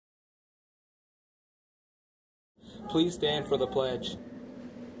Please stand for the pledge.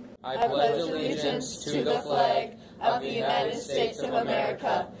 I pledge allegiance to the flag of the United States of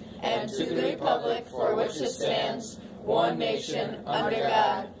America and to the republic for which it stands, one nation, under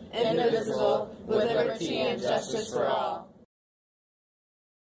God, indivisible, with liberty and justice for all.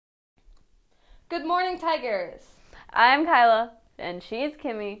 Good morning, Tigers. I'm Kyla, and she's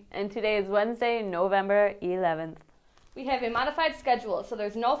Kimmy, and today is Wednesday, November 11th. We have a modified schedule, so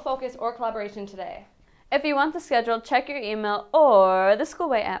there's no focus or collaboration today. If you want the schedule, check your email or the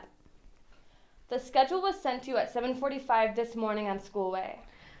Schoolway app. The schedule was sent to you at 7:45 this morning on Schoolway.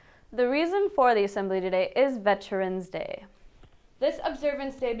 The reason for the assembly today is Veterans Day. This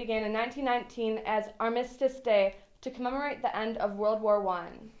observance day began in 1919 as Armistice Day to commemorate the end of World War I.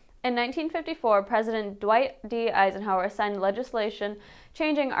 In 1954, President Dwight D. Eisenhower signed legislation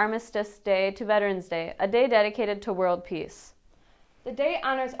changing Armistice Day to Veterans Day, a day dedicated to world peace. The day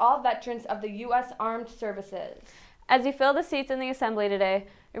honors all veterans of the U.S. Armed Services. As you fill the seats in the assembly today,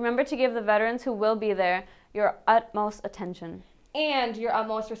 remember to give the veterans who will be there your utmost attention. And your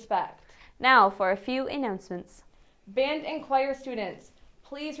utmost respect. Now for a few announcements. Band and choir students,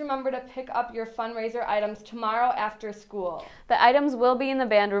 please remember to pick up your fundraiser items tomorrow after school. The items will be in the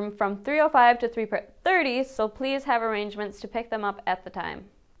band room from 3:05 to 3:30, so please have arrangements to pick them up at the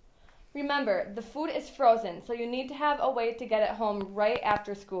time. Remember, the food is frozen, so you need to have a way to get it home right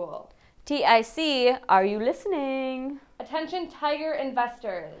after school. TIC, are you listening? Attention Tiger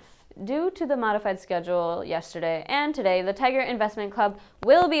investors. Due to the modified schedule yesterday and today, the Tiger Investment Club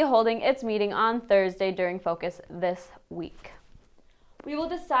will be holding its meeting on Thursday during Focus this week. We will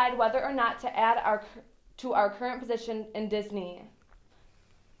decide whether or not to add to our current position in Disney.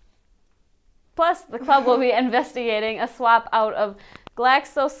 Plus, the club will be investigating a swap out of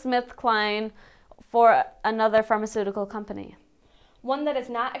GlaxoSmithKline for another pharmaceutical company. One that is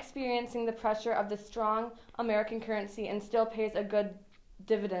not experiencing the pressure of the strong American currency and still pays a good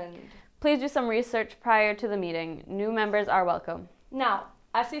dividend. Please do some research prior to the meeting. New members are welcome. Now,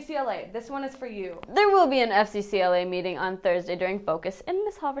 FCCLA, this one is for you. There will be an FCCLA meeting on Thursday during Focus in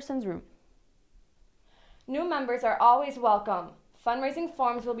Miss Halverson's room. New members are always welcome. Fundraising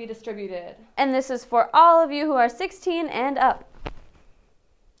forms will be distributed. And this is for all of you who are 16 and up.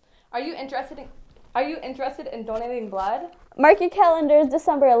 Are you interested in donating blood? Mark your calendars,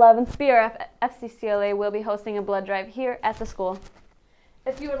 December 11th, BRF FCCLA will be hosting a blood drive here at the school.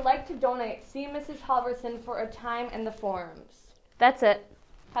 If you would like to donate, see Mrs. Halverson for a time and the forms. That's it.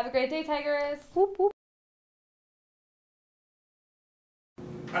 Have a great day, Tigers. Whoop, whoop.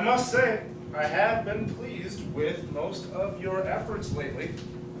 I must say, I have been pleased with most of your efforts lately.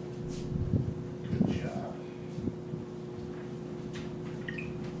 Good job.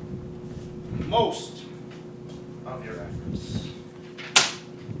 Most of your efforts.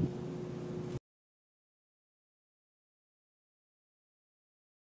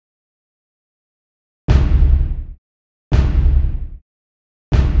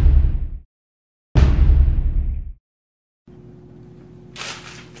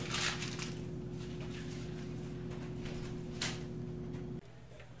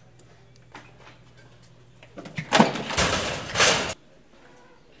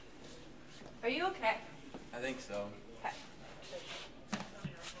 Are you okay? I think so. Okay.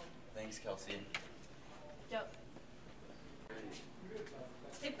 Thanks, Kelsey. Dope.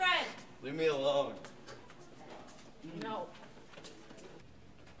 Hey, Fred. Leave me alone. No.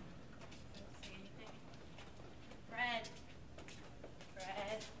 Fred.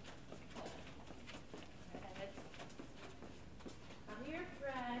 Fred. Fred. Come here,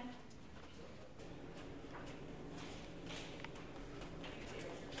 Fred.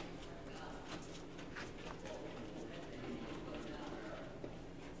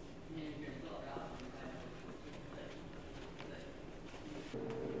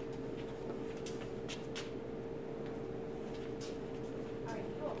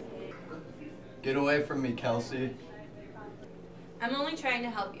 Get away from me, Kelsey. I'm only trying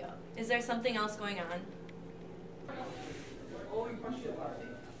to help you. Is there something else going on?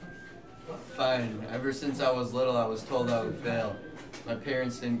 Fine. Ever since I was little, I was told I would fail. My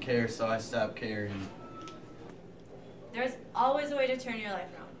parents didn't care, so I stopped caring. There's always a way to turn your life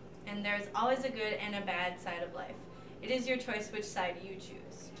around, and there's always a good and a bad side of life. It is your choice which side you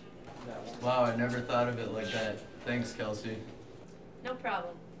choose. Wow, I never thought of it like that. Thanks, Kelsey. No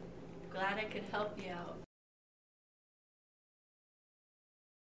problem. Glad I could help you out.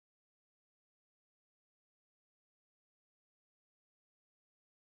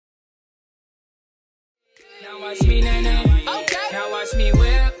 Now watch me, nay, nay. Okay. Now watch me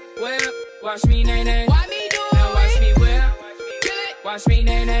whip, whip. Watch me, nay, nay. Why me do it? Now watch me whip. Watch me,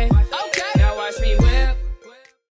 nay, nay.